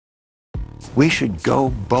We should go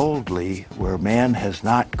boldly where man has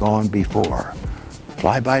not gone before.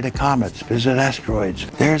 Fly by the comets, visit asteroids.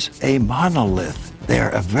 There's a monolith there,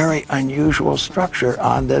 a very unusual structure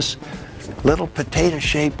on this little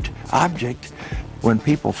potato-shaped object. When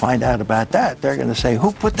people find out about that, they're going to say,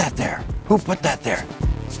 who put that there? Who put that there?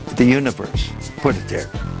 The universe put it there.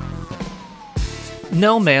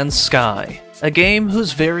 No Man's Sky, a game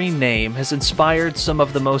whose very name has inspired some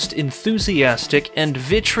of the most enthusiastic and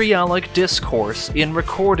vitriolic discourse in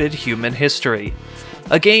recorded human history.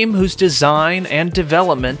 A game whose design and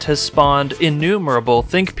development has spawned innumerable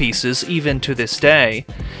think pieces even to this day,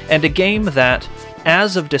 and a game that,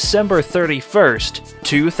 as of December 31st,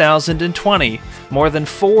 2020, more than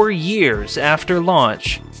 4 years after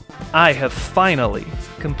launch, I have finally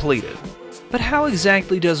completed. But how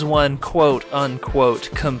exactly does one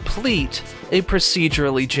quote-unquote complete a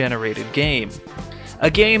procedurally generated game?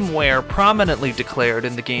 A game where, prominently declared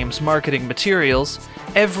in the game's marketing materials,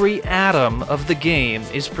 every atom of the game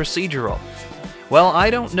is procedural. Well, I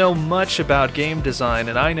don't know much about game design,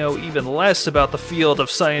 and I know even less about the field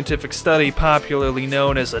of scientific study popularly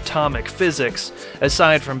known as atomic physics,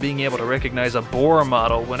 aside from being able to recognize a Bohr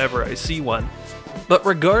model whenever I see one. But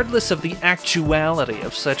regardless of the actuality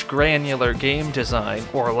of such granular game design,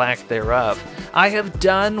 or lack thereof, I have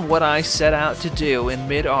done what I set out to do in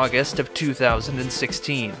mid-August of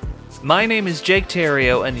 2016. My name is Jake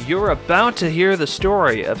Terrio, and you're about to hear the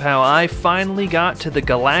story of how I finally got to the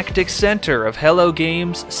galactic center of Hello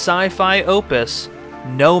Games' sci-fi opus,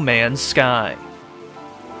 No Man's Sky.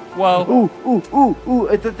 Whoa. Ooh,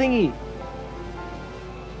 it's a thingy.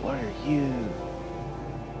 What are you?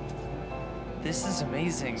 This is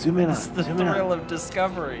amazing. Zoom in on. This is the thrill of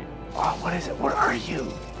discovery. Oh, what is it? What are you?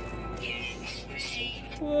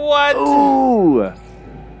 What? Ooh.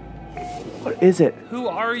 What is it? Who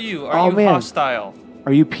are you? Are you hostile?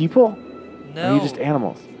 Are you people? No. Or are you just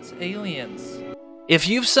animals? It's aliens. If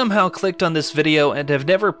you've somehow clicked on this video and have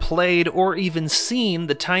never played or even seen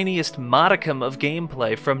the tiniest modicum of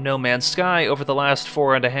gameplay from No Man's Sky over the last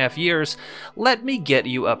 4.5 years, let me get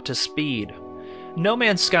you up to speed. No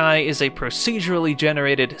Man's Sky is a procedurally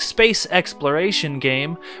generated space exploration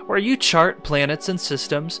game where you chart planets and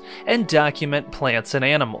systems and document plants and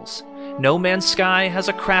animals. No Man's Sky has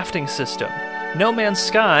a crafting system. No Man's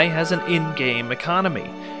Sky has an in-game economy.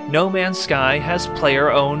 No Man's Sky has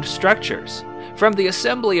player-owned structures. From the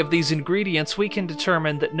assembly of these ingredients, we can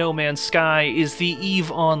determine that No Man's Sky is the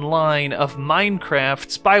EVE Online of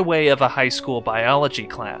Minecraft's by way of a high school biology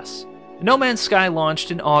class. No Man's Sky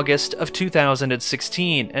launched in August of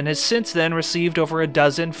 2016 and has since then received over a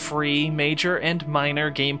dozen free, major and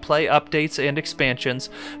minor gameplay updates and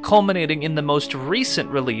expansions, culminating in the most recent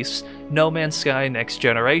release, No Man's Sky Next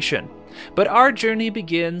Generation. But our journey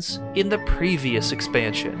begins in the previous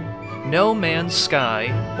expansion, No Man's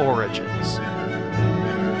Sky Origins.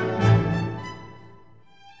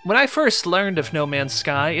 When I first learned of No Man's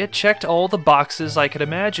Sky, it checked all the boxes I could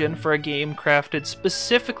imagine for a game crafted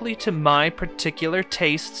specifically to my particular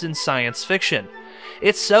tastes in science fiction.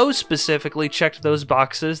 It so specifically checked those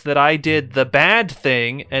boxes that I did the bad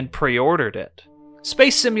thing and pre-ordered it.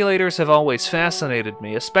 Space simulators have always fascinated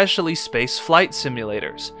me, especially space flight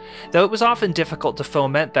simulators, though it was often difficult to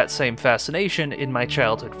foment that same fascination in my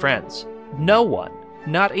childhood friends. No one,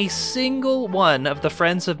 not a single one of the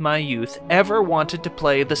friends of my youth ever wanted to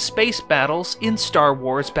play the space battles in Star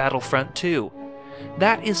Wars Battlefront 2.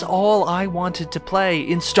 That is all I wanted to play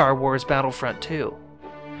in Star Wars Battlefront 2.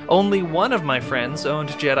 Only one of my friends owned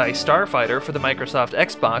Jedi Starfighter for the Microsoft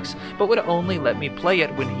Xbox, but would only let me play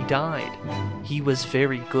it when he died. He was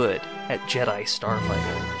very good at Jedi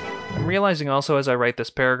Starfighter. I'm realizing also as I write this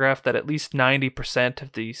paragraph that at least 90%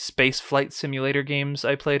 of the space flight simulator games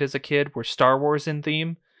I played as a kid were Star Wars in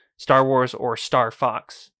theme, Star Wars or Star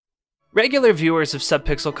Fox. Regular viewers of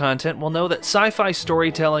Subpixel content will know that sci-fi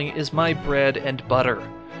storytelling is my bread and butter.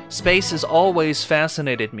 Space has always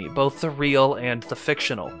fascinated me, both the real and the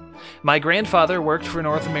fictional. My grandfather worked for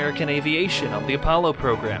North American Aviation on the Apollo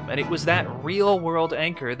program, and it was that real-world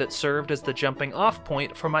anchor that served as the jumping-off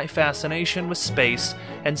point for my fascination with space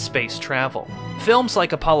and space travel. Films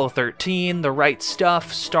like Apollo 13, The Right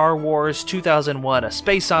Stuff, Star Wars, 2001: A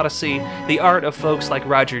Space Odyssey, the art of folks like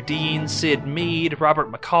Roger Dean, Sid Mead,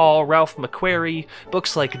 Robert McCall, Ralph McQuarrie,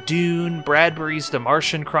 books like Dune, Bradbury's The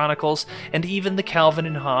Martian Chronicles, and even the Calvin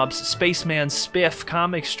and Hobbes Spaceman Spiff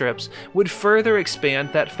comic strips would further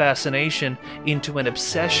expand that fascination into an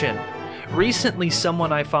obsession. Recently,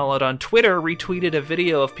 someone I followed on Twitter retweeted a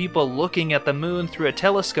video of people looking at the moon through a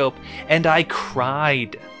telescope, and I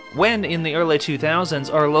cried. When, in the early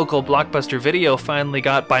 2000s, our local Blockbuster Video finally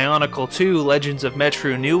got Bionicle 2 Legends of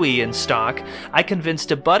Metru Nui in stock, I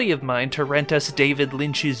convinced a buddy of mine to rent us David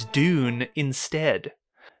Lynch's Dune instead.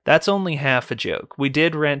 That's only half a joke. We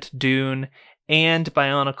did rent Dune and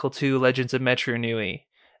Bionicle 2 Legends of Metru Nui,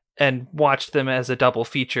 and watched them as a double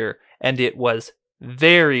feature, and it was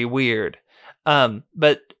very weird.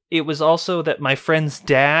 But it was also that my friend's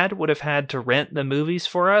dad would have had to rent the movies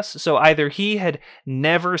for us, so either he had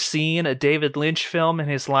never seen a David Lynch film in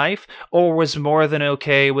his life, or was more than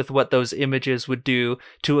okay with what those images would do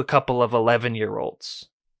to a couple of 11-year-olds.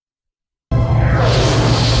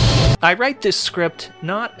 I write this script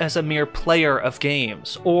not as a mere player of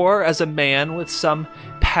games, or as a man with some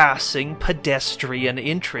passing pedestrian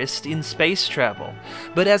interest in space travel,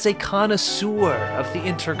 but as a connoisseur of the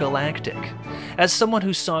intergalactic. As someone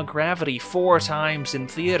who saw Gravity 4 times in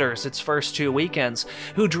theaters its first 2 weekends,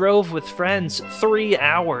 who drove with friends 3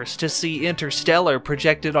 hours to see Interstellar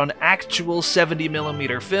projected on actual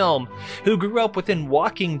 70mm film, who grew up within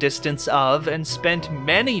walking distance of and spent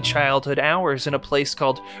many childhood hours in a place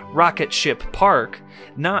called Rocket Ship Park,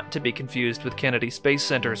 not to be confused with Kennedy Space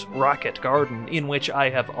Center's Rocket Garden, in which I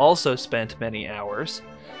have also spent many hours,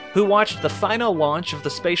 who watched the final launch of the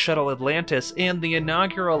Space Shuttle Atlantis and the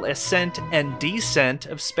inaugural ascent and descent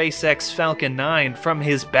of SpaceX Falcon 9 from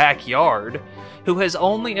his backyard, who has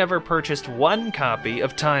only ever purchased 1 copy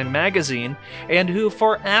of Time magazine, and who,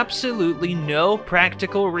 for absolutely no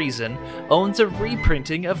practical reason, owns a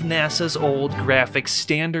reprinting of NASA's old Graphics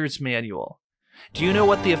Standards Manual. Do you know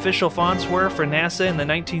what the official fonts were for NASA in the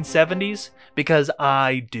 1970s? Because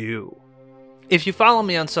I do. If you follow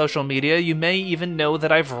me on social media, you may even know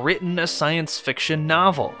that I've written a science fiction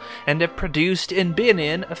novel, and have produced and been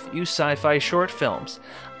in a few sci-fi short films.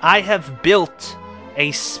 I have built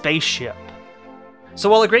a spaceship. So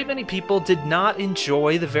while a great many people did not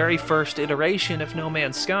enjoy the very first iteration of No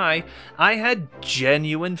Man's Sky, I had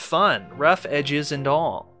genuine fun, rough edges and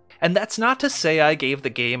all. And that's not to say I gave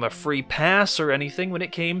the game a free pass or anything when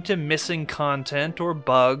it came to missing content or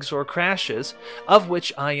bugs or crashes, of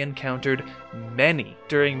which I encountered many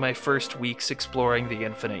during my first weeks exploring the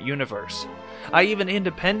Infinite Universe. I even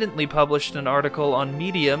independently published an article on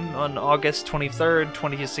Medium on August 23,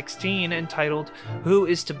 2016, entitled "Who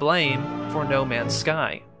is to Blame for No Man's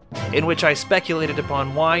Sky?", in which I speculated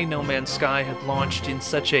upon why No Man's Sky had launched in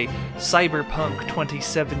such a cyberpunk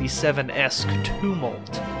 2077-esque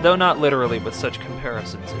tumult, though not literally with such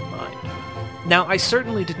comparisons in mind. Now, I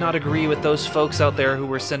certainly did not agree with those folks out there who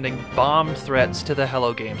were sending bomb threats to the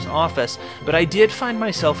Hello Games office, but I did find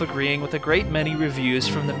myself agreeing with a great many reviews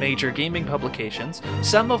from the major gaming publications,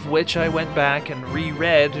 some of which I went back and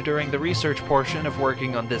reread during the research portion of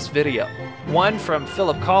working on this video. One from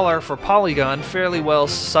Philip Collar for Polygon fairly well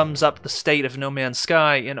sums up the state of No Man's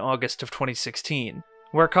Sky in August of 2016,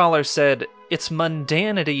 where Collar said, "Its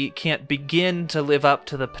mundanity can't begin to live up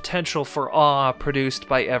to the potential for awe produced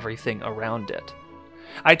by everything around it."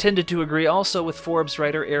 I tended to agree also with Forbes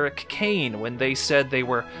writer Eric Kane when they said they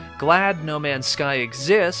were glad No Man's Sky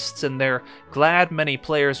exists and they're glad many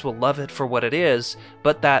players will love it for what it is,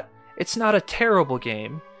 but that it's not a terrible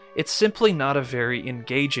game, it's simply not a very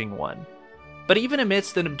engaging one. But even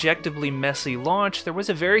amidst an objectively messy launch, there was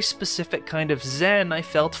a very specific kind of zen I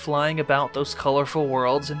felt flying about those colorful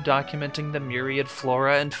worlds and documenting the myriad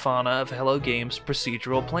flora and fauna of Hello Games'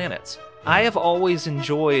 procedural planets. I have always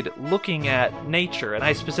enjoyed looking at nature, and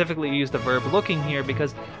I specifically use the verb looking here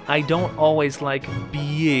because I don't always like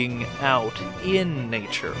being out in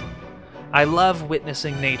nature. I love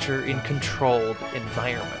witnessing nature in controlled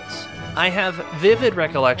environments. I have vivid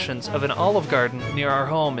recollections of an olive garden near our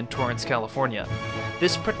home in Torrance, California.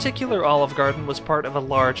 This particular olive garden was part of a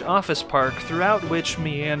large office park throughout which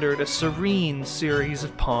meandered a serene series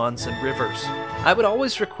of ponds and rivers. I would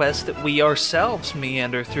always request that we ourselves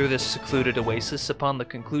meander through this secluded oasis upon the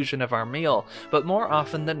conclusion of our meal, but more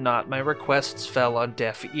often than not my requests fell on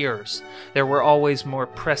deaf ears. There were always more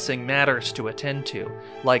pressing matters to attend to,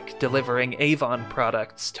 like delivering Avon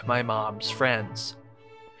products to my mom's friends.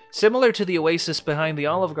 Similar to the oasis behind the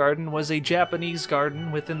Olive Garden was a Japanese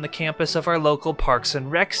garden within the campus of our local Parks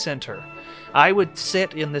and Rec Center. I would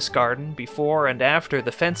sit in this garden before and after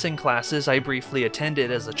the fencing classes I briefly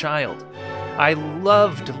attended as a child. I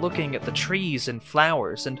loved looking at the trees and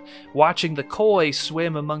flowers, and watching the koi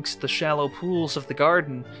swim amongst the shallow pools of the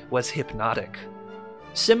garden was hypnotic.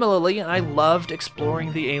 Similarly, I loved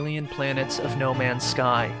exploring the alien planets of No Man's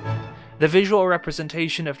Sky. The visual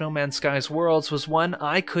representation of No Man's Sky's worlds was one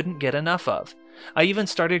I couldn't get enough of. I even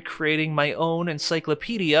started creating my own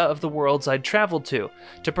encyclopedia of the worlds I'd traveled to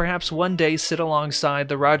perhaps one day sit alongside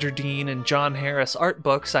the Roger Dean and John Harris art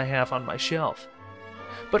books I have on my shelf.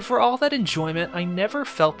 But for all that enjoyment, I never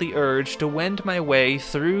felt the urge to wend my way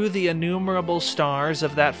through the innumerable stars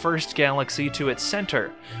of that first galaxy to its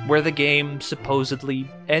center, where the game supposedly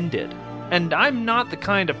ended. And I'm not the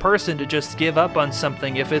kind of person to just give up on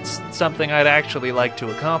something if it's something I'd actually like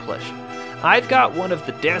to accomplish. I've got one of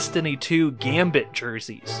the Destiny 2 Gambit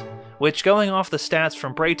jerseys, which, going off the stats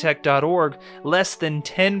from Braytech.org, less than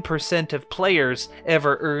 10% of players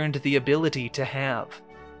ever earned the ability to have.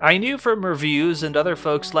 I knew from reviews and other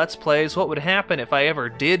folks' Let's Plays what would happen if I ever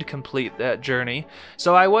did complete that journey,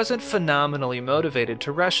 so I wasn't phenomenally motivated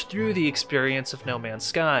to rush through the experience of No Man's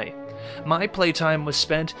Sky. My playtime was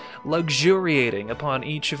spent luxuriating upon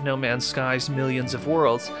each of No Man's Sky's millions of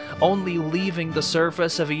worlds, only leaving the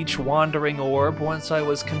surface of each wandering orb once I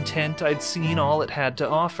was content I'd seen all it had to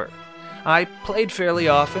offer. I played fairly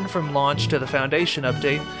often from launch to the Foundation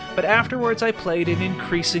update, but afterwards I played in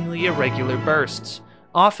increasingly irregular bursts,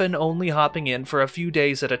 often only hopping in for a few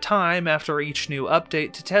days at a time after each new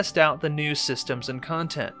update to test out the new systems and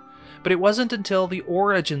content. But it wasn't until the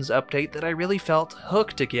Origins update that I really felt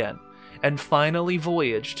hooked again, and finally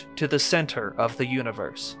voyaged to the center of the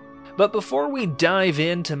universe. But before we dive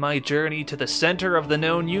into my journey to the center of the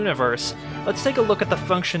known universe, let's take a look at the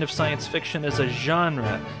function of science fiction as a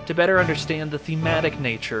genre to better understand the thematic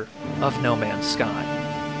nature of No Man's Sky.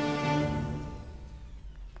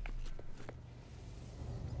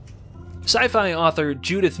 Sci-fi author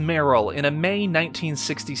Judith Merrill, in a May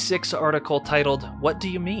 1966 article titled, "What Do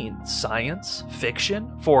You Mean? Science? Fiction?"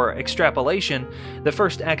 for Extrapolation, the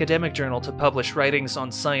first academic journal to publish writings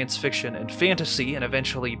on science fiction and fantasy, and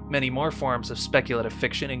eventually many more forms of speculative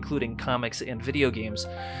fiction, including comics and video games,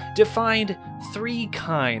 defined three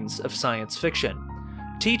kinds of science fiction.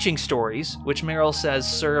 Teaching stories, which Merrill says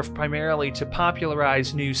serve primarily to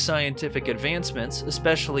popularize new scientific advancements,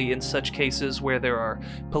 especially in such cases where there are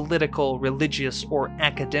political, religious, or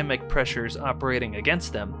academic pressures operating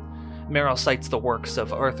against them. Merrill cites the works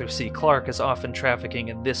of Arthur C. Clarke as often trafficking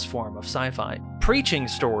in this form of sci-fi. Preaching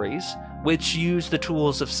stories, which use the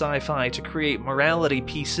tools of sci-fi to create morality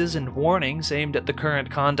pieces and warnings aimed at the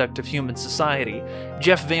current conduct of human society.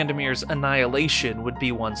 Jeff Vandermeer's Annihilation would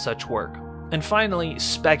be one such work. And finally,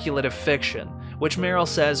 speculative fiction, which Merrill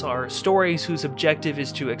says are stories whose objective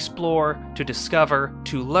is to explore, to discover,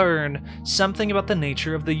 to learn something about the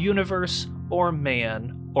nature of the universe, or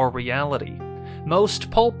man, or reality.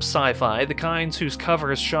 Most pulp sci-fi, the kinds whose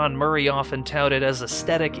covers Sean Murray often touted as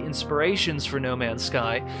aesthetic inspirations for No Man's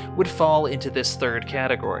Sky, would fall into this third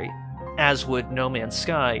category, as would No Man's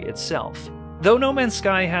Sky itself. Though No Man's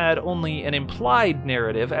Sky had only an implied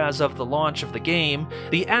narrative as of the launch of the game,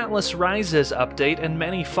 the Atlas Rises update and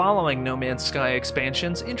many following No Man's Sky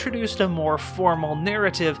expansions introduced a more formal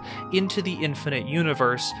narrative into the infinite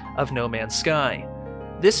universe of No Man's Sky.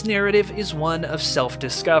 This narrative is one of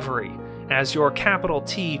self-discovery, as your capital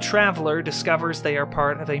T traveler discovers they are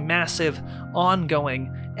part of a massive,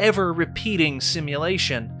 ongoing, ever-repeating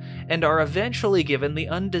simulation, and are eventually given the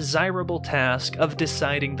undesirable task of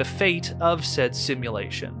deciding the fate of said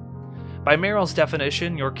simulation. By Merrill's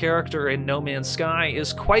definition, your character in No Man's Sky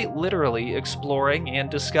is quite literally exploring and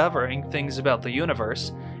discovering things about the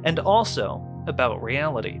universe, and also about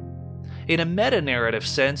reality. In a meta-narrative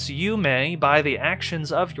sense, you may, by the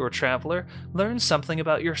actions of your traveler, learn something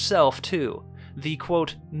about yourself too, the,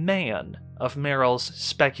 quote, man of Merrill's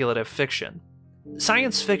speculative fiction.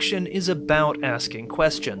 Science fiction is about asking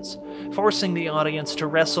questions, forcing the audience to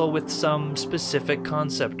wrestle with some specific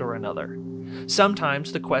concept or another.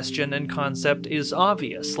 Sometimes the question and concept is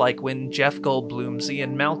obvious, like when Jeff Goldblum's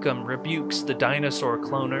Ian Malcolm rebukes the dinosaur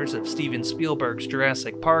cloners of Steven Spielberg's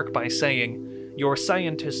Jurassic Park by saying, "Your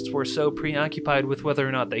scientists were so preoccupied with whether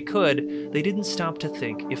or not they could, they didn't stop to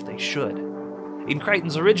think if they should." In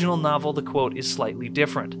Crichton's original novel, the quote is slightly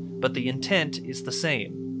different, but the intent is the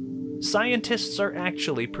same. Scientists are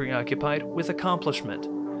actually preoccupied with accomplishment,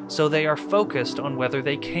 so they are focused on whether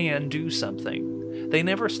they can do something. They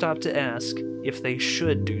never stop to ask if they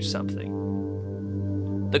should do something.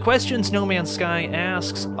 The questions No Man's Sky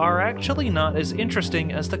asks are actually not as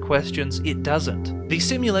interesting as the questions it doesn't. The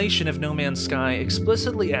simulation of No Man's Sky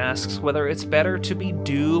explicitly asks whether it's better to be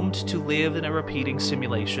doomed to live in a repeating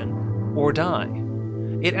simulation or die.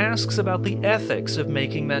 It asks about the ethics of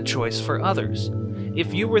making that choice for others.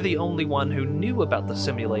 If you were the only one who knew about the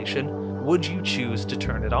simulation, would you choose to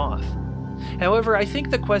turn it off? However, I think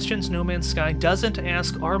the questions No Man's Sky doesn't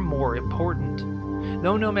ask are more important.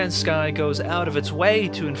 Though No Man's Sky goes out of its way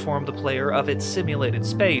to inform the player of its simulated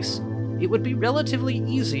space, it would be relatively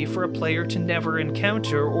easy for a player to never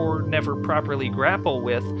encounter or never properly grapple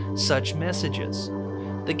with such messages.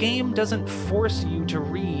 The game doesn't force you to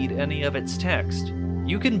read any of its text.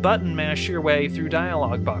 You can button mash your way through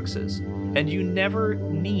dialogue boxes, and you never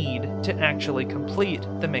need to actually complete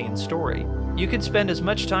the main story. You could spend as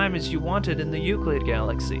much time as you wanted in the Euclid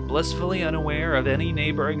Galaxy, blissfully unaware of any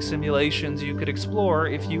neighboring simulations you could explore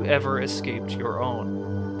if you ever escaped your own.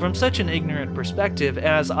 From such an ignorant perspective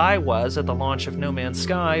as I was at the launch of No Man's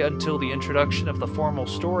Sky until the introduction of the formal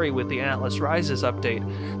story with the Atlas Rises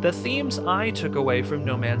update, the themes I took away from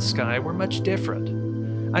No Man's Sky were much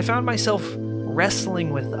different. I found myself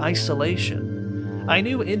wrestling with isolation. I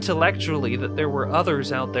knew intellectually that there were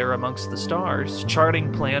others out there amongst the stars,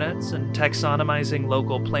 charting planets and taxonomizing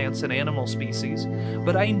local plants and animal species,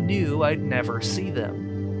 but I knew I'd never see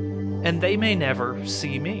them. And they may never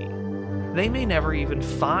see me. They may never even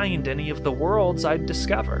find any of the worlds I'd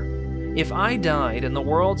discover. If I died and the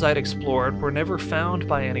worlds I'd explored were never found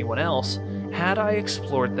by anyone else, had I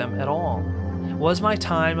explored them at all? Was my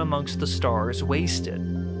time amongst the stars wasted?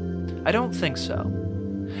 I don't think so.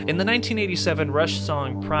 In the 1987 Rush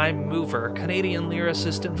song Prime Mover, Canadian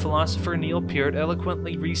lyricist and philosopher Neil Peart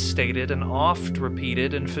eloquently restated an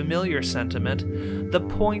oft-repeated and familiar sentiment: the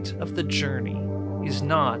point of the journey is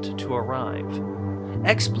not to arrive.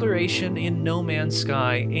 Exploration in No Man's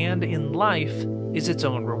Sky and in life is its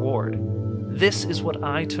own reward. This is what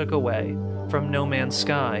I took away from No Man's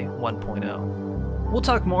Sky 1.0. We'll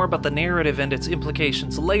talk more about the narrative and its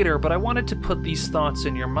implications later, but I wanted to put these thoughts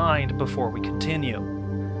in your mind before we continue.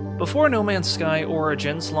 Before No Man's Sky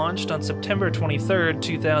Origins launched on September 23,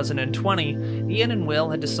 2020, Ian and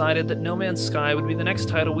Will had decided that No Man's Sky would be the next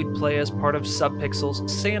title we'd play as part of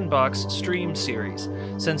Subpixel's Sandbox stream series,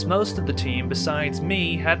 since most of the team, besides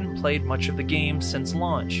me, hadn't played much of the game since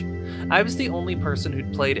launch. I was the only person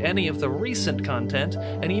who'd played any of the recent content,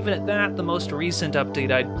 and even at that, the most recent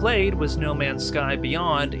update I'd played was No Man's Sky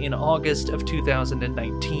Beyond in August of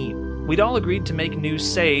 2019. We'd all agreed to make new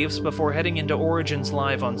saves before heading into Origins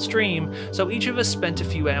live on stream, so each of us spent a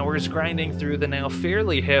few hours grinding through the now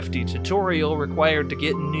fairly hefty tutorial required to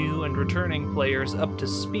get new and returning players up to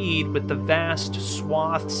speed with the vast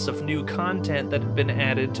swaths of new content that had been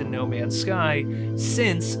added to No Man's Sky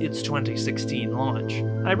since its 2016 launch.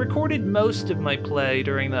 I recorded most of my play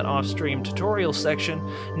during that off-stream tutorial section,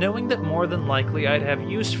 knowing that more than likely I'd have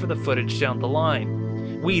use for the footage down the line.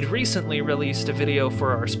 We'd recently released a video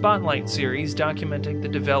for our Spotlight series documenting the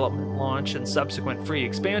development, launch, and subsequent free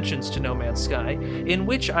expansions to No Man's Sky, in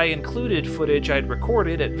which I included footage I'd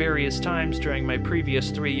recorded at various times during my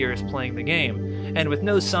previous 3 years playing the game, and with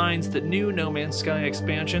no signs that new No Man's Sky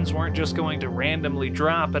expansions weren't just going to randomly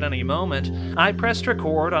drop at any moment, I pressed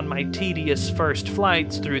record on my tedious first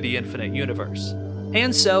flights through the infinite universe.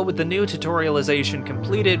 And so, with the new tutorialization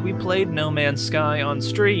completed, we played No Man's Sky on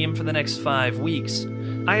stream for the next 5 weeks.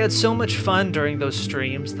 I had so much fun during those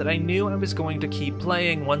streams that I knew I was going to keep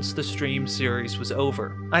playing once the stream series was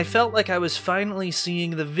over. I felt like I was finally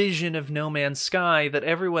seeing the vision of No Man's Sky that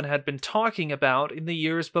everyone had been talking about in the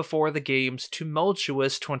years before the game's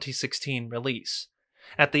tumultuous 2016 release.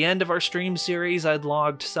 At the end of our stream series, I'd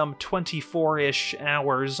logged some 24-ish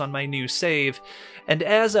hours on my new save, and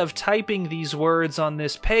as of typing these words on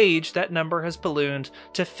this page, that number has ballooned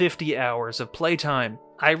to 50 hours of playtime.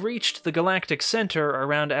 I reached the Galactic Center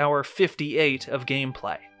around hour 58 of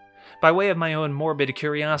gameplay. By way of my own morbid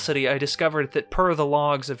curiosity, I discovered that per the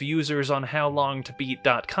logs of users on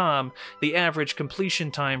howlongtobeat.com, the average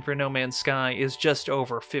completion time for No Man's Sky is just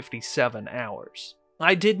over 57 hours.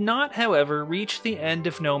 I did not, however, reach the end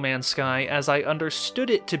of No Man's Sky as I understood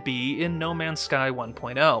it to be in No Man's Sky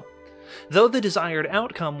 1.0. Though the desired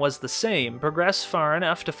outcome was the same, progress far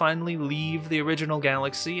enough to finally leave the original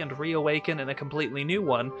galaxy and reawaken in a completely new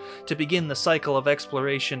one, to begin the cycle of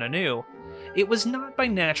exploration anew, it was not by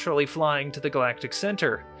naturally flying to the Galactic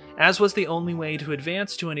Center, as was the only way to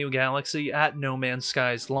advance to a new galaxy at No Man's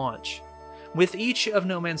Sky's launch. With each of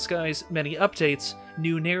No Man's Sky's many updates,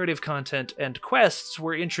 new narrative content and quests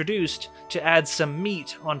were introduced to add some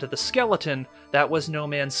meat onto the skeleton that was No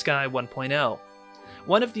Man's Sky 1.0.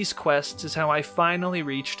 One of these quests is how I finally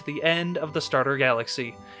reached the end of the starter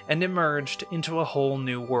galaxy and emerged into a whole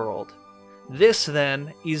new world. This,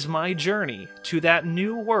 then, is my journey to that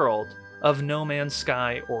new world of No Man's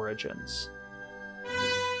Sky Origins.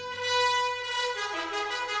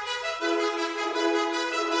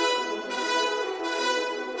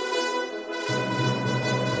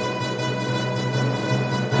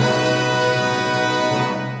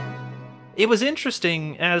 It was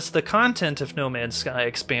interesting as the content of No Man's Sky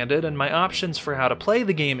expanded and my options for how to play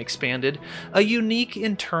the game expanded, a unique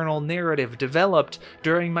internal narrative developed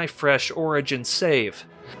during my fresh Origins save,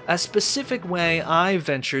 a specific way I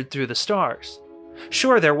ventured through the stars.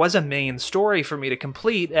 Sure, there was a main story for me to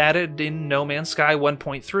complete added in No Man's Sky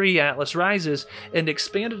 1.3 Atlas Rises and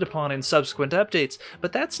expanded upon in subsequent updates,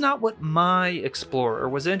 but that's not what my explorer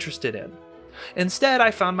was interested in. Instead,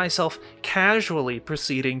 I found myself casually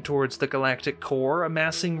proceeding towards the galactic core,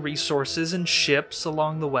 amassing resources and ships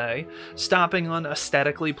along the way, stopping on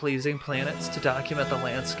aesthetically pleasing planets to document the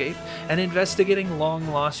landscape, and investigating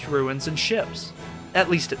long-lost ruins and ships.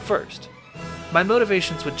 At least at first. My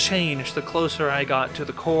motivations would change the closer I got to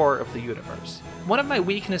the core of the universe. One of my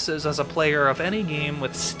weaknesses as a player of any game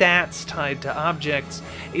with stats tied to objects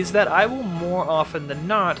is that I will more often than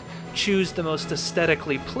not choose the most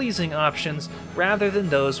aesthetically pleasing options rather than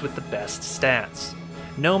those with the best stats.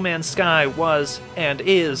 No Man's Sky was, and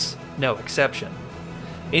is, no exception.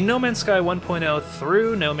 In No Man's Sky 1.0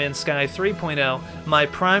 through No Man's Sky 3.0, my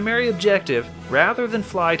primary objective, rather than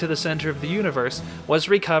fly to the center of the universe, was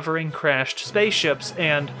recovering crashed spaceships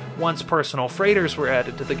and, once personal freighters were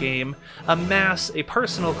added to the game, amass a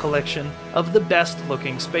personal collection of the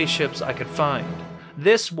best-looking spaceships I could find.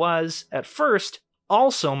 This was, at first,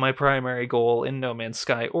 also my primary goal in No Man's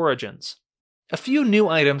Sky Origins. A few new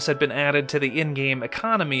items had been added to the in-game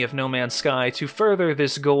economy of No Man's Sky to further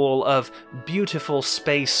this goal of beautiful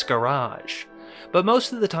space garage. But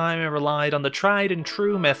most of the time I relied on the tried and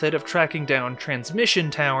true method of tracking down transmission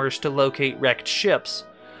towers to locate wrecked ships.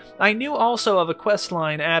 I knew also of a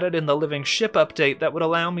questline added in the Living Ship update that would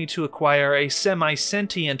allow me to acquire a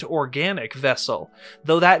semi-sentient organic vessel,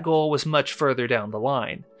 though that goal was much further down the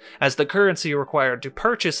line, as the currency required to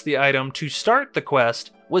purchase the item to start the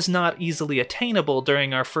quest was not easily attainable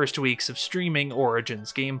during our first weeks of streaming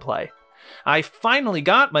Origins gameplay. I finally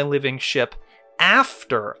got my Living Ship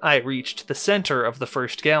after I reached the center of the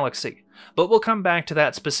first galaxy, but we'll come back to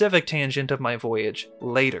that specific tangent of my voyage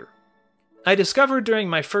later. I discovered during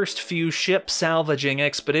my first few ship salvaging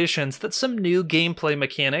expeditions that some new gameplay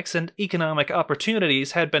mechanics and economic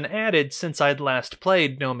opportunities had been added since I'd last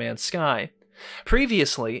played No Man's Sky.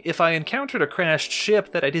 Previously, if I encountered a crashed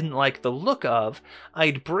ship that I didn't like the look of,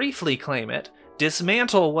 I'd briefly claim it,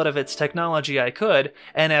 dismantle what of its technology I could,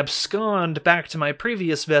 and abscond back to my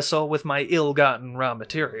previous vessel with my ill-gotten raw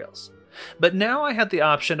materials. But now I had the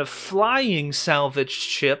option of flying salvaged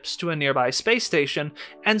ships to a nearby space station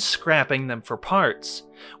and scrapping them for parts,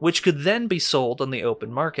 which could then be sold on the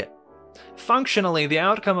open market. Functionally, the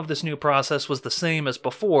outcome of this new process was the same as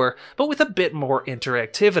before, but with a bit more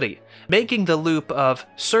interactivity, making the loop of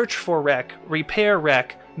search for wreck, repair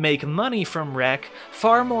wreck, make money from wreck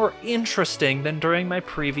far more interesting than during my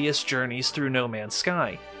previous journeys through No Man's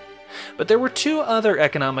Sky. But there were two other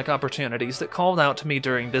economic opportunities that called out to me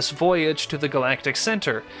during this voyage to the Galactic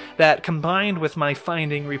Center that, combined with my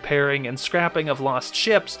finding, repairing, and scrapping of lost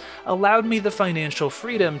ships, allowed me the financial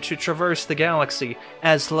freedom to traverse the galaxy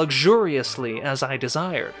as luxuriously as I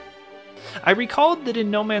desired. I recalled that in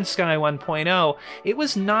No Man's Sky 1.0, it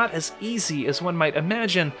was not as easy as one might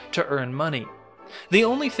imagine to earn money. The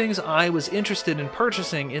only things I was interested in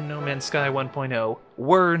purchasing in No Man's Sky 1.0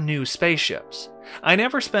 were new spaceships. I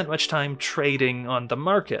never spent much time trading on the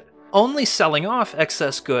market, only selling off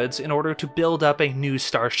excess goods in order to build up a new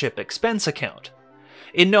Starship expense account.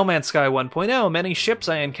 In No Man's Sky 1.0, many ships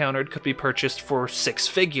I encountered could be purchased for 6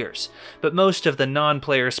 figures, but most of the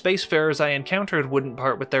non-player spacefarers I encountered wouldn't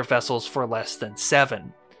part with their vessels for less than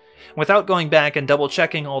 7. Without going back and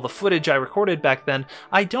double-checking all the footage I recorded back then,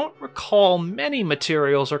 I don't recall many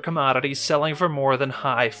materials or commodities selling for more than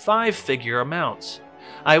high 5-figure amounts.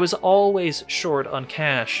 I was always short on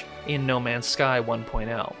cash in No Man's Sky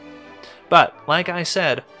 1.0. But, like I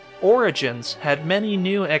said, Origins had many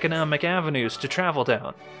new economic avenues to travel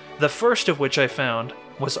down, the first of which I found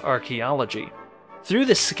was archaeology. Through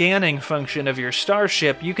the scanning function of your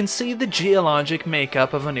starship, you can see the geologic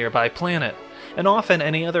makeup of a nearby planet, and often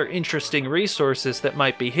any other interesting resources that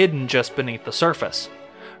might be hidden just beneath the surface.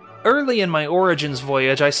 Early in my Origins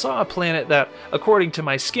voyage, I saw a planet that, according to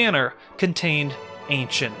my scanner, contained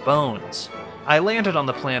ancient bones. I landed on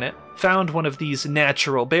the planet, found one of these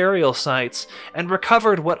natural burial sites, and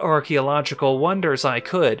recovered what archaeological wonders I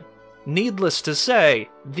could. Needless to say,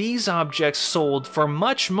 these objects sold for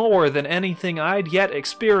much more than anything I'd yet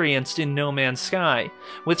experienced in No Man's Sky,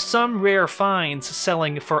 with some rare finds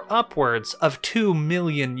selling for upwards of 2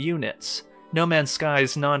 million units, No Man's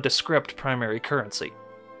Sky's nondescript primary currency.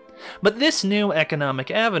 But this new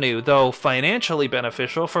economic avenue, though financially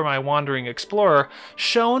beneficial for my wandering explorer,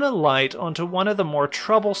 shone a light onto one of the more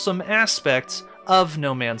troublesome aspects of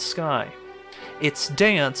No Man's Sky: its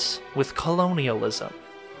dance with colonialism.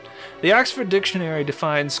 The Oxford Dictionary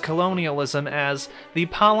defines colonialism as the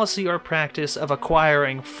policy or practice of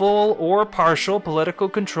acquiring full or partial political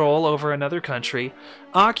control over another country,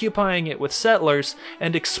 occupying it with settlers,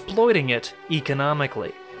 and exploiting it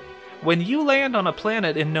economically. When you land on a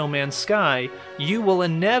planet in No Man's Sky, you will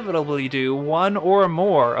inevitably do one or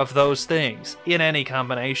more of those things, in any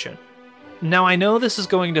combination. Now, I know this is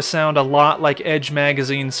going to sound a lot like Edge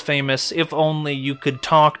Magazine's famous "If Only You Could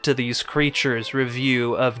Talk to These Creatures"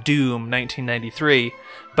 review of Doom 1993,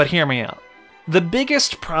 but hear me out. The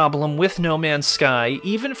biggest problem with No Man's Sky,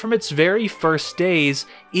 even from its very first days,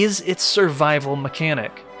 is its survival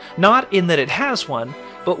mechanic. Not in that it has one,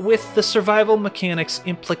 but with the survival mechanic's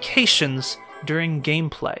implications during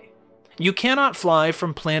gameplay. You cannot fly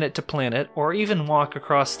from planet to planet, or even walk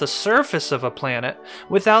across the surface of a planet,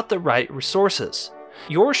 without the right resources.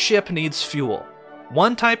 Your ship needs fuel.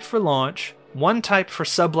 One type for launch, one type for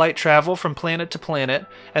sublight travel from planet to planet,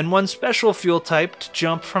 and one special fuel type to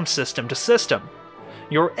jump from system to system.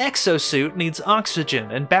 Your exosuit needs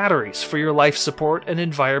oxygen and batteries for your life support and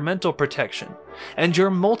environmental protection, and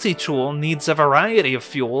your multi-tool needs a variety of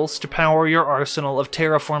fuels to power your arsenal of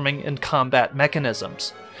terraforming and combat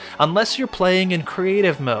mechanisms. Unless you're playing in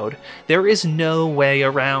creative mode, there is no way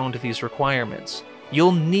around these requirements.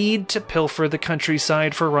 You'll need to pilfer the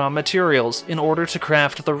countryside for raw materials in order to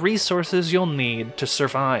craft the resources you'll need to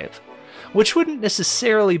survive. Which wouldn't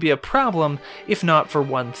necessarily be a problem if not for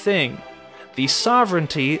one thing: the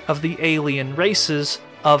sovereignty of the alien races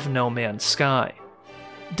of No Man's Sky.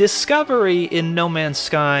 Discovery in No Man's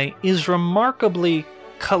Sky is remarkably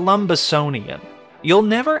Columbusonian. You'll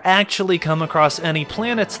never actually come across any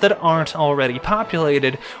planets that aren't already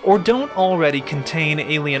populated or don't already contain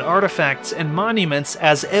alien artifacts and monuments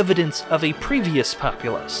as evidence of a previous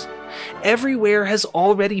populace. Everywhere has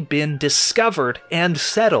already been discovered and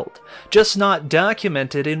settled, just not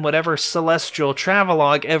documented in whatever celestial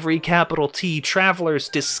travelogue every capital T traveler's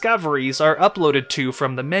discoveries are uploaded to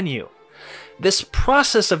from the menu. This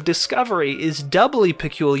process of discovery is doubly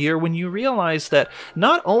peculiar when you realize that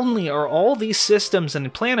not only are all these systems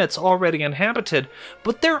and planets already inhabited,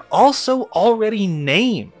 but they're also already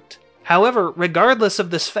named. However, regardless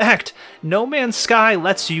of this fact, No Man's Sky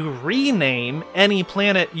lets you rename any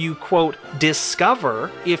planet you, quote,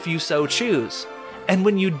 discover if you so choose. And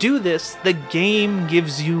when you do this, the game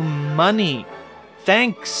gives you money.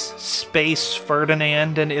 Thanks, Space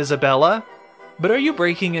Ferdinand and Isabella. But are you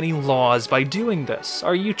breaking any laws by doing this?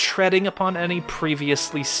 Are you treading upon any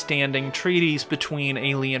previously standing treaties between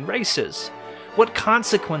alien races? What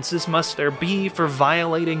consequences must there be for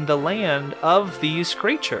violating the land of these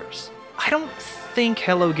creatures? I don't think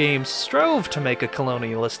Hello Games strove to make a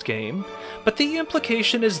colonialist game, but the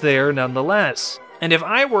implication is there nonetheless. And if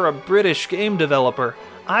I were a British game developer,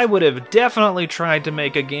 I would have definitely tried to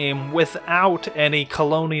make a game without any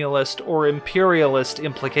colonialist or imperialist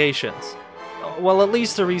implications. Well, at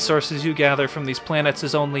least the resources you gather from these planets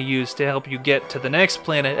is only used to help you get to the next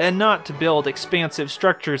planet and not to build expansive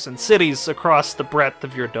structures and cities across the breadth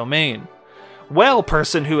of your domain. Well,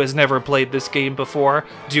 person who has never played this game before,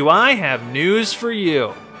 do I have news for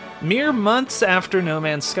you! Mere months after No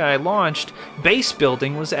Man's Sky launched, base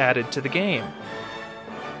building was added to the game.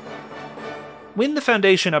 When the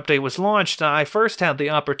Foundation update was launched and I first had the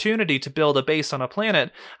opportunity to build a base on a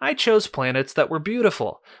planet, I chose planets that were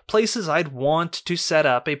beautiful, places I'd want to set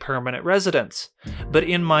up a permanent residence. But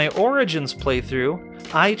in my Origins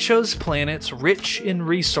playthrough, I chose planets rich in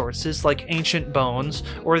resources like ancient bones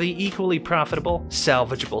or the equally profitable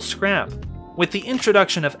salvageable scrap. With the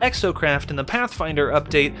introduction of Exocraft in the Pathfinder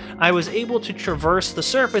update, I was able to traverse the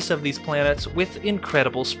surface of these planets with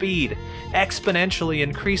incredible speed, exponentially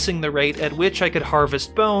increasing the rate at which I could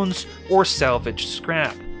harvest bones or salvage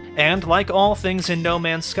scrap. And like all things in No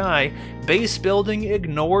Man's Sky, base building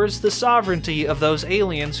ignores the sovereignty of those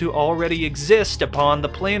aliens who already exist upon the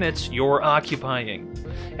planets you're occupying.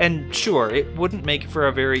 And sure, it wouldn't make for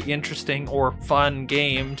a very interesting or fun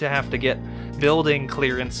game to have to get building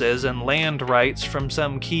clearances and land rights from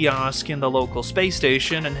some kiosk in the local space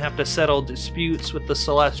station and have to settle disputes with the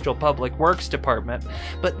Celestial Public Works Department,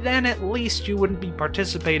 but then at least you wouldn't be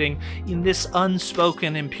participating in this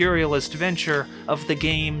unspoken imperialist venture of the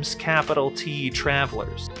game's capital T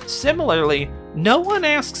travelers. Similarly, no one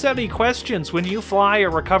asks any questions when you fly a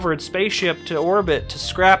recovered spaceship to orbit to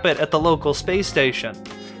scrap it at the local space station.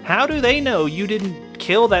 How do they know you didn't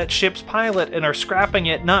kill that ship's pilot and are scrapping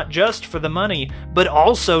it not just for the money, but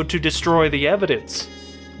also to destroy the evidence?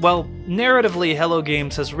 Well, narratively, Hello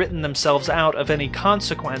Games has written themselves out of any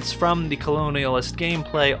consequence from the colonialist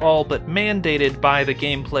gameplay, all but mandated by the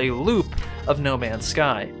gameplay loop of No Man's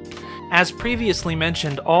Sky. As previously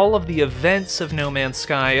mentioned, all of the events of No Man's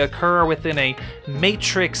Sky occur within a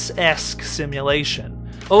Matrix-esque simulation,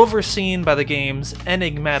 overseen by the game's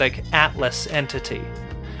enigmatic Atlas entity.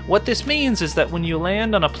 What this means is that when you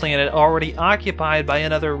land on a planet already occupied by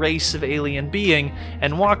another race of alien being,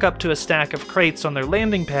 and walk up to a stack of crates on their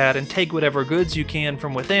landing pad and take whatever goods you can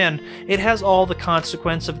from within, it has all the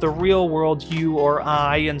consequence of the real-world you or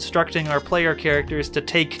I instructing our player characters to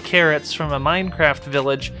take carrots from a Minecraft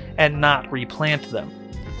village and not replant them.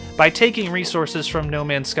 By taking resources from No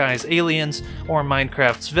Man's Sky's aliens or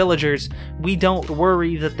Minecraft's villagers, we don't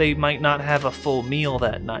worry that they might not have a full meal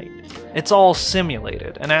that night. It's all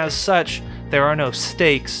simulated, and as such, there are no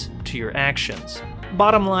stakes to your actions.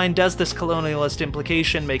 Bottom line, does this colonialist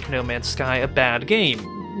implication make No Man's Sky a bad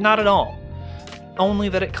game? Not at all. Only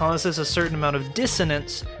that it causes a certain amount of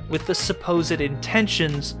dissonance with the supposed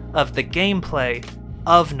intentions of the gameplay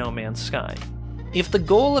of No Man's Sky. If the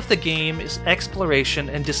goal of the game is exploration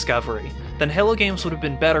and discovery, then Hello Games would have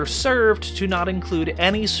been better served to not include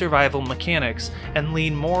any survival mechanics and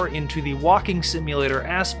lean more into the walking simulator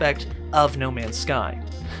aspect of No Man's Sky.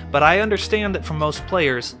 But I understand that for most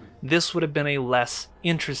players, this would have been a less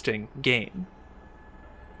interesting game.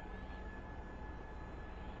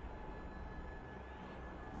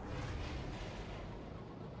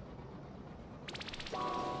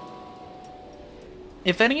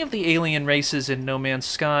 If any of the alien races in No Man's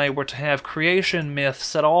Sky were to have creation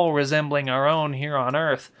myths at all resembling our own here on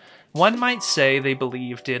Earth, one might say they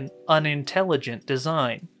believed in unintelligent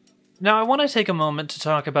design. Now I want to take a moment to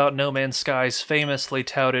talk about No Man's Sky's famously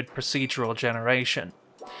touted procedural generation.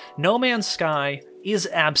 No Man's Sky is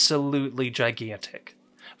absolutely gigantic.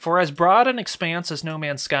 For as broad an expanse as No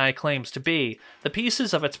Man's Sky claims to be, the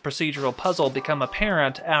pieces of its procedural puzzle become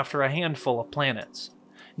apparent after a handful of planets.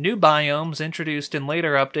 New biomes introduced in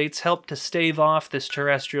later updates help to stave off this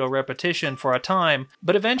terrestrial repetition for a time,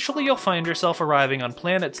 but eventually you'll find yourself arriving on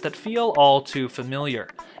planets that feel all too familiar,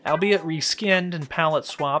 albeit reskinned and palette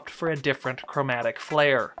swapped for a different chromatic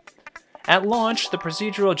flair. At launch, the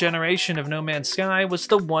procedural generation of No Man's Sky was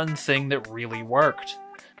the one thing that really worked.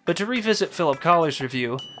 But to revisit Philip Coller's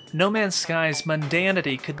review, No Man's Sky's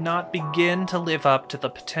mundanity could not begin to live up to the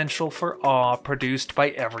potential for awe produced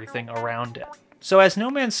by everything around it. So as No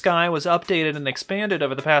Man's Sky was updated and expanded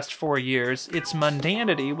over the past 4 years, its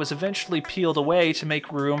mundanity was eventually peeled away to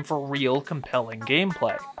make room for real, compelling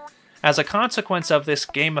gameplay. As a consequence of this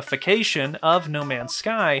gamification of No Man's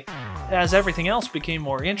Sky, as everything else became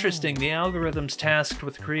more interesting, the algorithms tasked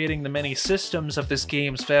with creating the many systems of this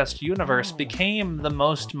game's vast universe became the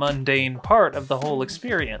most mundane part of the whole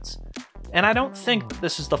experience. And I don't think that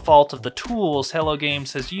this is the fault of the tools Hello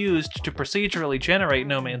Games has used to procedurally generate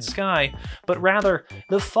No Man's Sky, but rather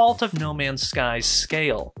the fault of No Man's Sky's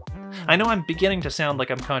scale. I know I'm beginning to sound like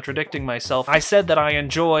I'm contradicting myself. I said that I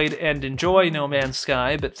enjoyed and enjoy No Man's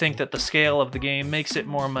Sky, but think that the scale of the game makes it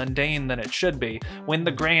more mundane than it should be, when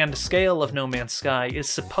the grand scale of No Man's Sky is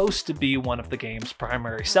supposed to be one of the game's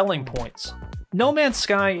primary selling points. No Man's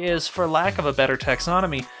Sky is, for lack of a better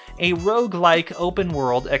taxonomy, a roguelike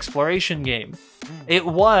open-world exploration game. It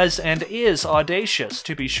was and is audacious,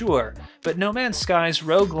 to be sure, but No Man's Sky's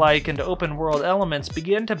roguelike and open-world elements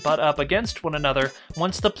begin to butt up against one another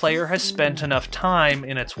once the player has spent enough time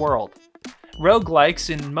in its world. Roguelikes,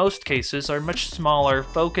 in most cases, are much smaller,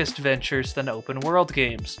 focused ventures than open-world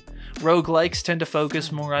games. Roguelikes tend to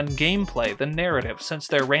focus more on gameplay than narrative, since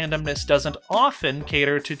their randomness doesn't often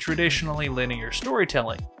cater to traditionally linear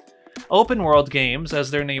storytelling. Open-world games,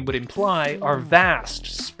 as their name would imply, are vast,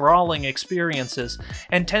 sprawling experiences,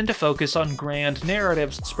 and tend to focus on grand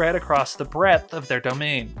narratives spread across the breadth of their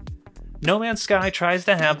domain. No Man's Sky tries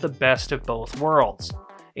to have the best of both worlds.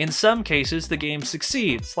 In some cases, the game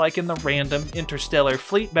succeeds, like in the random interstellar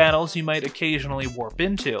fleet battles you might occasionally warp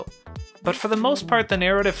into. But for the most part, the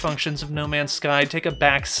narrative functions of No Man's Sky take a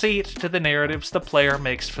back seat to the narratives the player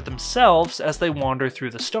makes for themselves as they wander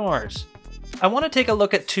through the stars. I want to take a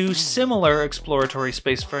look at two similar exploratory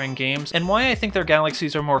spacefaring games and why I think their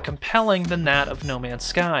galaxies are more compelling than that of No Man's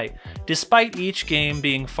Sky, despite each game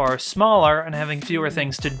being far smaller and having fewer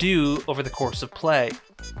things to do over the course of play.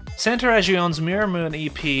 Centauregion's Mirror Moon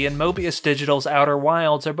EP and Mobius Digital's Outer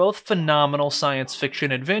Wilds are both phenomenal science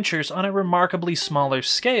fiction adventures on a remarkably smaller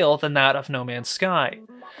scale than that of No Man's Sky.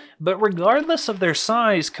 But regardless of their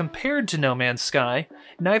size compared to No Man's Sky,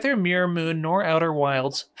 neither Mirror Moon nor Outer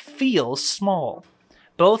Wilds feels small.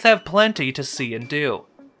 Both have plenty to see and do.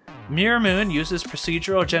 Mirror Moon uses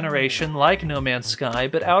procedural generation like No Man's Sky,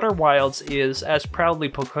 but Outer Wilds is, as proudly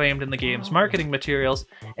proclaimed in the game's marketing materials,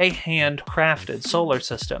 a handcrafted solar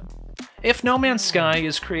system. If No Man's Sky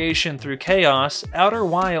is creation through chaos, Outer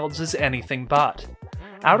Wilds is anything but.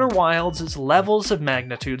 Outer Wilds is levels of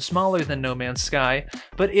magnitude smaller than No Man's Sky,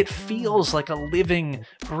 but it feels like a living,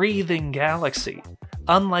 breathing galaxy,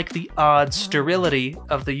 unlike the odd sterility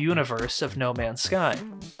of the universe of No Man's Sky.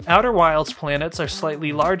 Outer Wilds planets are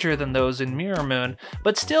slightly larger than those in Mirror Moon,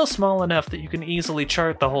 but still small enough that you can easily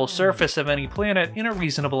chart the whole surface of any planet in a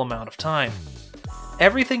reasonable amount of time.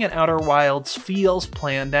 Everything in Outer Wilds feels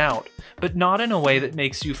planned out, but not in a way that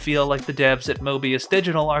makes you feel like the devs at Mobius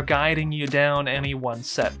Digital are guiding you down any one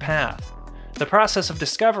set path. The process of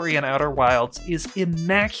discovery in Outer Wilds is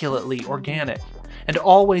immaculately organic, and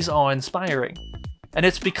always awe-inspiring. And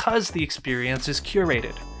it's because the experience is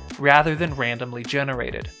curated, rather than randomly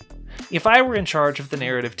generated. If I were in charge of the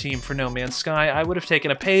narrative team for No Man's Sky, I would have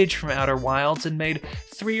taken a page from Outer Wilds and made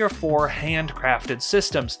 3 or 4 handcrafted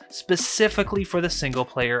systems specifically for the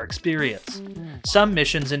single-player experience. Some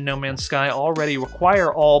missions in No Man's Sky already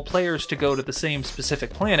require all players to go to the same specific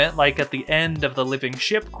planet, like at the end of the Living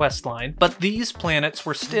Ship questline, but these planets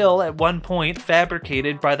were still at one point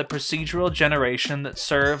fabricated by the procedural generation that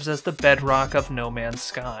serves as the bedrock of No Man's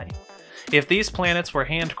Sky. If these planets were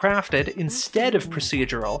handcrafted instead of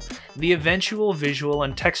procedural, the eventual visual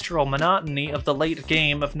and textural monotony of the late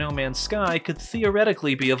game of No Man's Sky could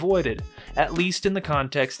theoretically be avoided, at least in the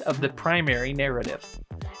context of the primary narrative,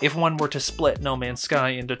 if one were to split No Man's Sky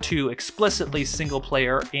into 2 explicitly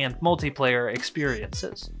single-player and multiplayer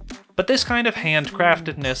experiences. But this kind of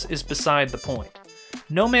handcraftedness is beside the point.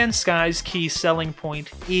 No Man's Sky's key selling point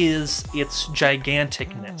is its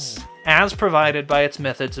giganticness, as provided by its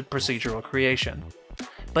methods of procedural creation.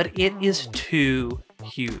 But it is too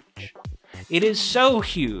huge. It is so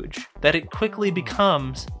huge that it quickly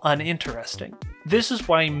becomes uninteresting. This is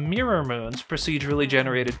why Mirror Moon's procedurally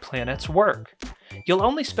generated planets work. You'll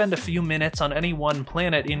only spend a few minutes on any one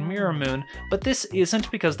planet in Mirror Moon, but this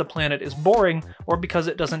isn't because the planet is boring or because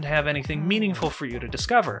it doesn't have anything meaningful for you to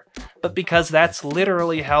discover, but because that's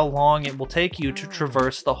literally how long it will take you to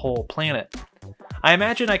traverse the whole planet. I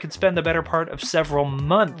imagine I could spend the better part of several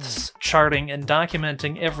months charting and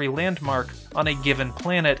documenting every landmark on a given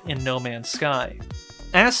planet in No Man's Sky.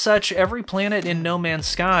 As such, every planet in No Man's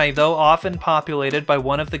Sky, though often populated by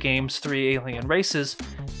one of the game's 3 alien races,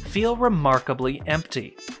 feel remarkably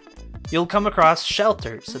empty. You'll come across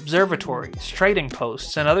shelters, observatories, trading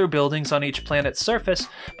posts, and other buildings on each planet's surface,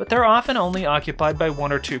 but they're often only occupied by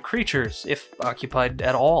 1 or 2 creatures, if occupied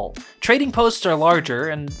at all. Trading posts are larger,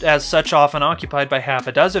 and as such often occupied by half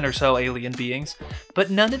a dozen or so alien beings, but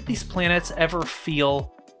none of these planets ever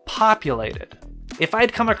feel populated. If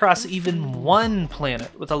I'd come across even one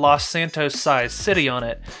planet with a Los Santos-sized city on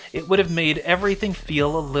it, it would have made everything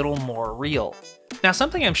feel a little more real. Now,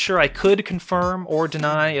 something I'm sure I could confirm or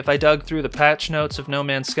deny if I dug through the patch notes of No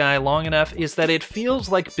Man's Sky long enough is that it feels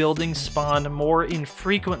like buildings spawn more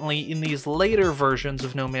infrequently in these later versions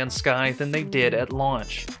of No Man's Sky than they did at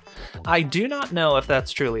launch. I do not know if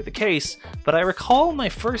that's truly the case, but I recall my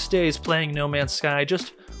first days playing No Man's Sky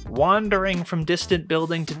just wandering from distant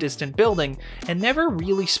building to distant building and never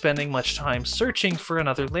really spending much time searching for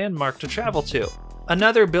another landmark to travel to.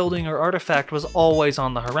 Another building or artifact was always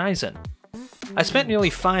on the horizon. I spent nearly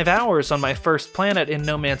 5 hours on my first planet in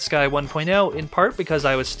No Man's Sky 1.0, in part because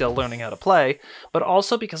I was still learning how to play, but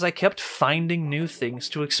also because I kept finding new things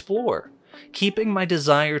to explore, keeping my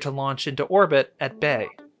desire to launch into orbit at bay.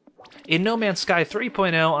 In No Man's Sky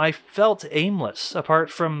 3.0, I felt aimless, apart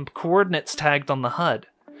from coordinates tagged on the HUD.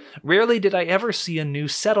 Rarely did I ever see a new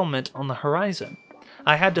settlement on the horizon.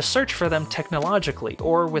 I had to search for them technologically,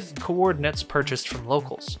 or with coordinates purchased from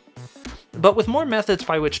locals. But with more methods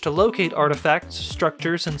by which to locate artifacts,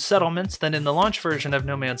 structures, and settlements than in the launch version of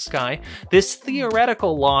No Man's Sky, this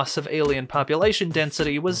theoretical loss of alien population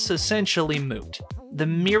density was essentially moot. The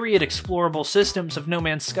myriad explorable systems of No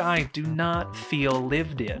Man's Sky do not feel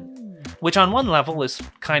lived in. Which on one level is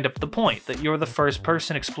kind of the point, that you're the first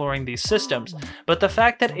person exploring these systems, but the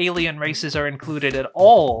fact that alien races are included at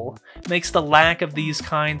all makes the lack of these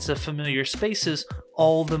kinds of familiar spaces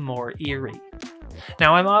all the more eerie.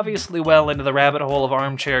 Now, I'm obviously well into the rabbit hole of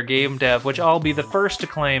armchair game dev, which I'll be the first to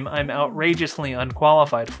claim I'm outrageously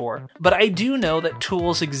unqualified for, but I do know that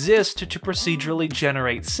tools exist to procedurally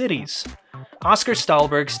generate cities. Oscar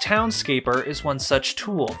Stahlberg's Townscaper is one such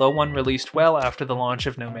tool, though one released well after the launch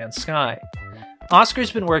of No Man's Sky.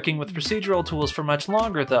 Oscar's been working with procedural tools for much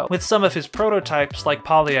longer though, with some of his prototypes like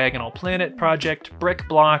Polyagonal Planet Project, Brick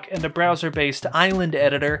Block, and a browser-based island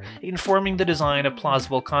editor informing the design of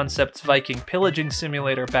Plausible Concepts' Viking pillaging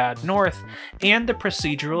simulator Bad North, and the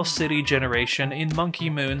procedural city generation in Monkey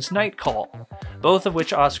Moon's Night Call, both of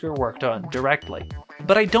which Oscar worked on directly.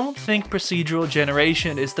 But I don't think procedural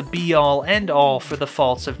generation is the be-all end-all for the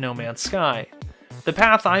faults of No Man's Sky. The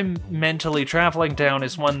path I'm mentally traveling down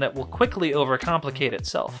is one that will quickly overcomplicate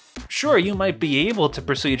itself. Sure, you might be able to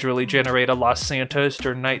procedurally generate a Los Santos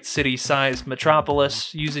or Night City-sized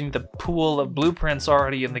metropolis using the pool of blueprints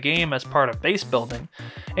already in the game as part of base building,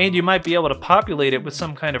 and you might be able to populate it with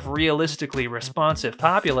some kind of realistically responsive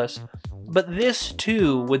populace, but this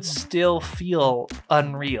too would still feel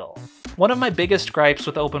unreal. One of my biggest gripes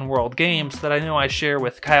with open world games that I know I share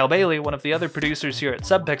with Kyle Bailey, one of the other producers here at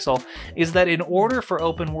Subpixel, is that in order for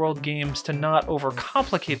open world games to not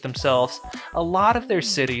overcomplicate themselves, a lot of their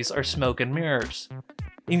cities are smoke and mirrors.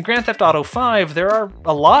 In Grand Theft Auto V, there are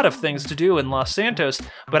a lot of things to do in Los Santos,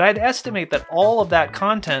 but I'd estimate that all of that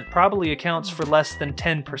content probably accounts for less than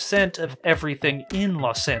 10% of everything in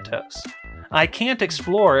Los Santos. I can't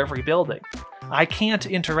explore every building. I can't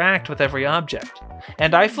interact with every object.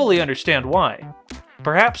 And I fully understand why.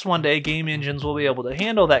 Perhaps one day game engines will be able to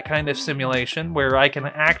handle that kind of simulation where I can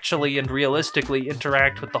actually and realistically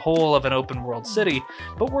interact with the whole of an open world city,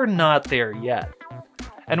 but we're not there yet.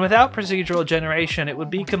 And without procedural generation, it would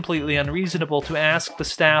be completely unreasonable to ask the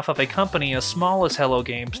staff of a company as small as Hello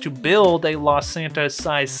Games to build a Los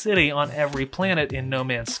Santos-sized city on every planet in No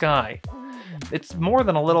Man's Sky. It's more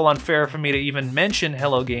than a little unfair for me to even mention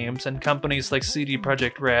Hello Games and companies like CD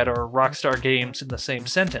Projekt Red or Rockstar Games in the same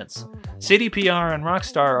sentence. CDPR and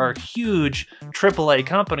Rockstar are huge AAA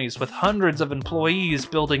companies with hundreds of employees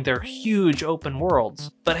building their huge open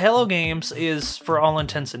worlds. But Hello Games is, for all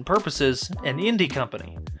intents and purposes, an indie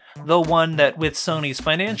company, though one that, with Sony's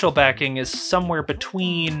financial backing, is somewhere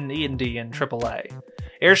between indie and AAA.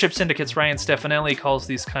 Airship Syndicate's Ryan Stefanelli calls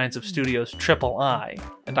these kinds of studios triple I,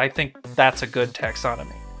 and I think that's a good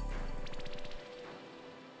taxonomy.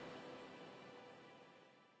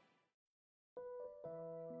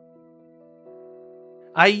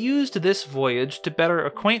 I used this voyage to better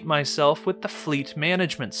acquaint myself with the fleet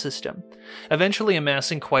management system, eventually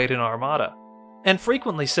amassing quite an armada, and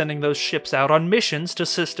frequently sending those ships out on missions to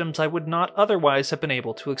systems I would not otherwise have been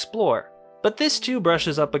able to explore. But this too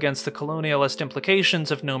brushes up against the colonialist implications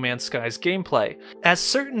of No Man's Sky's gameplay, as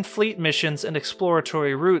certain fleet missions and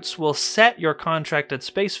exploratory routes will set your contracted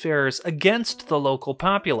spacefarers against the local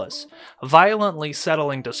populace, violently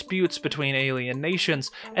settling disputes between alien nations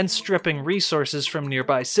and stripping resources from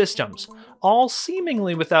nearby systems, all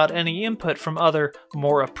seemingly without any input from other,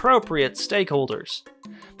 more appropriate stakeholders.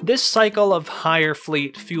 This cycle of hire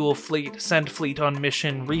fleet, fuel fleet, send fleet on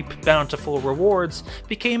mission, reap bountiful rewards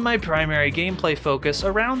became my primary gameplay focus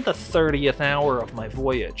around the 30th hour of my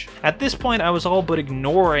voyage. At this point I was all but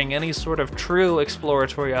ignoring any sort of true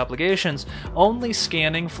exploratory obligations, only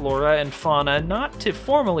scanning flora and fauna not to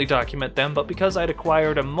formally document them, but because I'd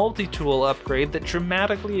acquired a multi-tool upgrade that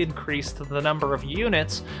dramatically increased the number of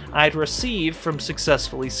units I'd receive from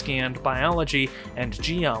successfully scanned biology and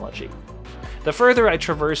geology. The further I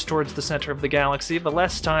traversed towards the center of the galaxy, the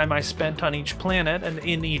less time I spent on each planet and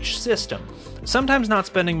in each system, sometimes not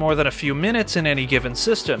spending more than a few minutes in any given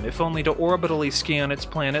system, if only to orbitally scan its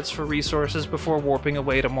planets for resources before warping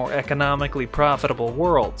away to more economically profitable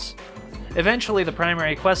worlds. Eventually, the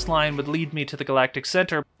primary quest line would lead me to the Galactic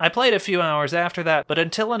Center. I played a few hours after that, but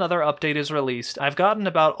until another update is released, I've gotten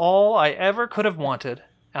about all I ever could have wanted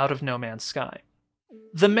out of No Man's Sky.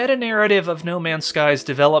 The meta-narrative of No Man's Sky's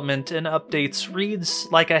development and updates reads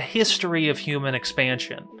like a history of human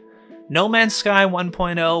expansion. No Man's Sky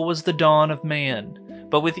 1.0 was the dawn of man,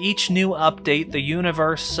 but with each new update, the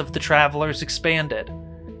universe of the travelers expanded.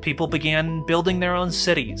 People began building their own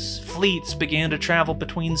cities, fleets began to travel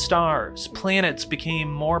between stars, planets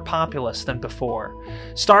became more populous than before,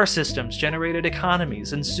 star systems generated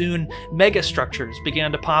economies, and soon megastructures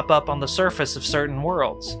began to pop up on the surface of certain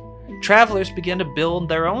worlds. Travelers began to build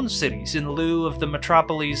their own cities in lieu of the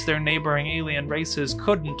metropoles their neighboring alien races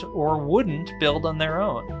couldn't or wouldn't build on their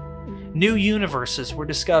own. New universes were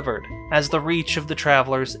discovered as the reach of the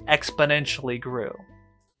travelers exponentially grew.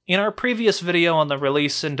 In our previous video on the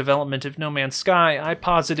release and development of No Man's Sky, I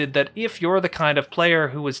posited that if you're the kind of player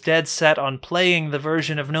who was dead set on playing the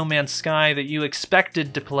version of No Man's Sky that you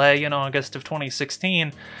expected to play in August of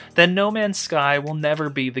 2016, then No Man's Sky will never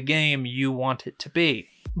be the game you want it to be.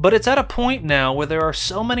 But it's at a point now where there are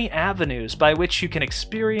so many avenues by which you can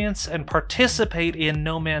experience and participate in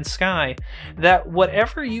No Man's Sky that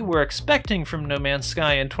whatever you were expecting from No Man's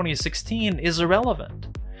Sky in 2016 is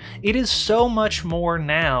irrelevant. It is so much more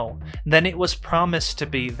now than it was promised to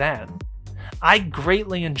be then. I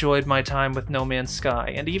greatly enjoyed my time with No Man's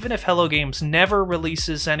Sky, and even if Hello Games never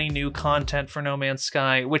releases any new content for No Man's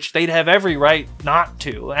Sky, which they'd have every right not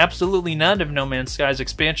to, absolutely none of No Man's Sky's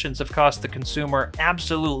expansions have cost the consumer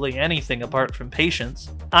absolutely anything apart from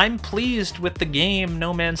patience, I'm pleased with the game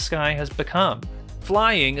No Man's Sky has become.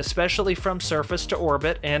 Flying, especially from surface to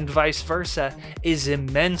orbit and vice versa, is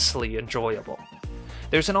immensely enjoyable.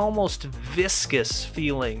 There's an almost viscous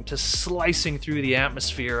feeling to slicing through the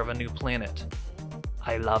atmosphere of a new planet.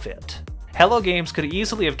 I love it. Hello Games could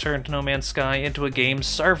easily have turned No Man's Sky into a game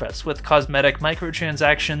service with cosmetic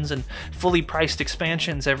microtransactions and fully priced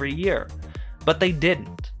expansions every year, but they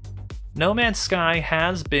didn't. No Man's Sky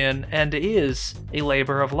has been and is a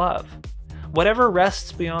labor of love. Whatever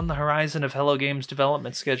rests beyond the horizon of Hello Games'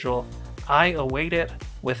 development schedule, I await it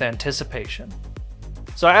with anticipation.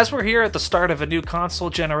 So as we're here at the start of a new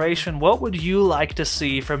console generation, what would you like to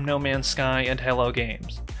see from No Man's Sky and Hello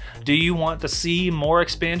Games? Do you want to see more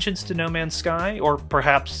expansions to No Man's Sky, or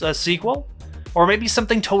perhaps a sequel? Or maybe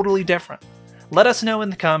something totally different? Let us know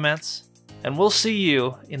in the comments, and we'll see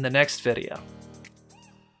you in the next video.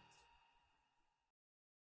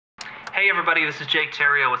 Hey everybody, this is Jake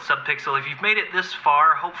Terrio with Subpixel. If you've made it this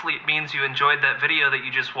far, hopefully it means you enjoyed that video that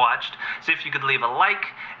you just watched. So if you could leave a like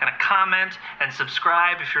and a comment and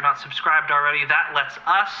subscribe if you're not subscribed already, that lets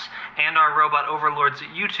us and our robot overlords at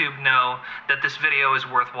YouTube know that this video is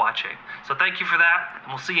worth watching. So thank you for that,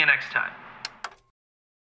 and we'll see you next time.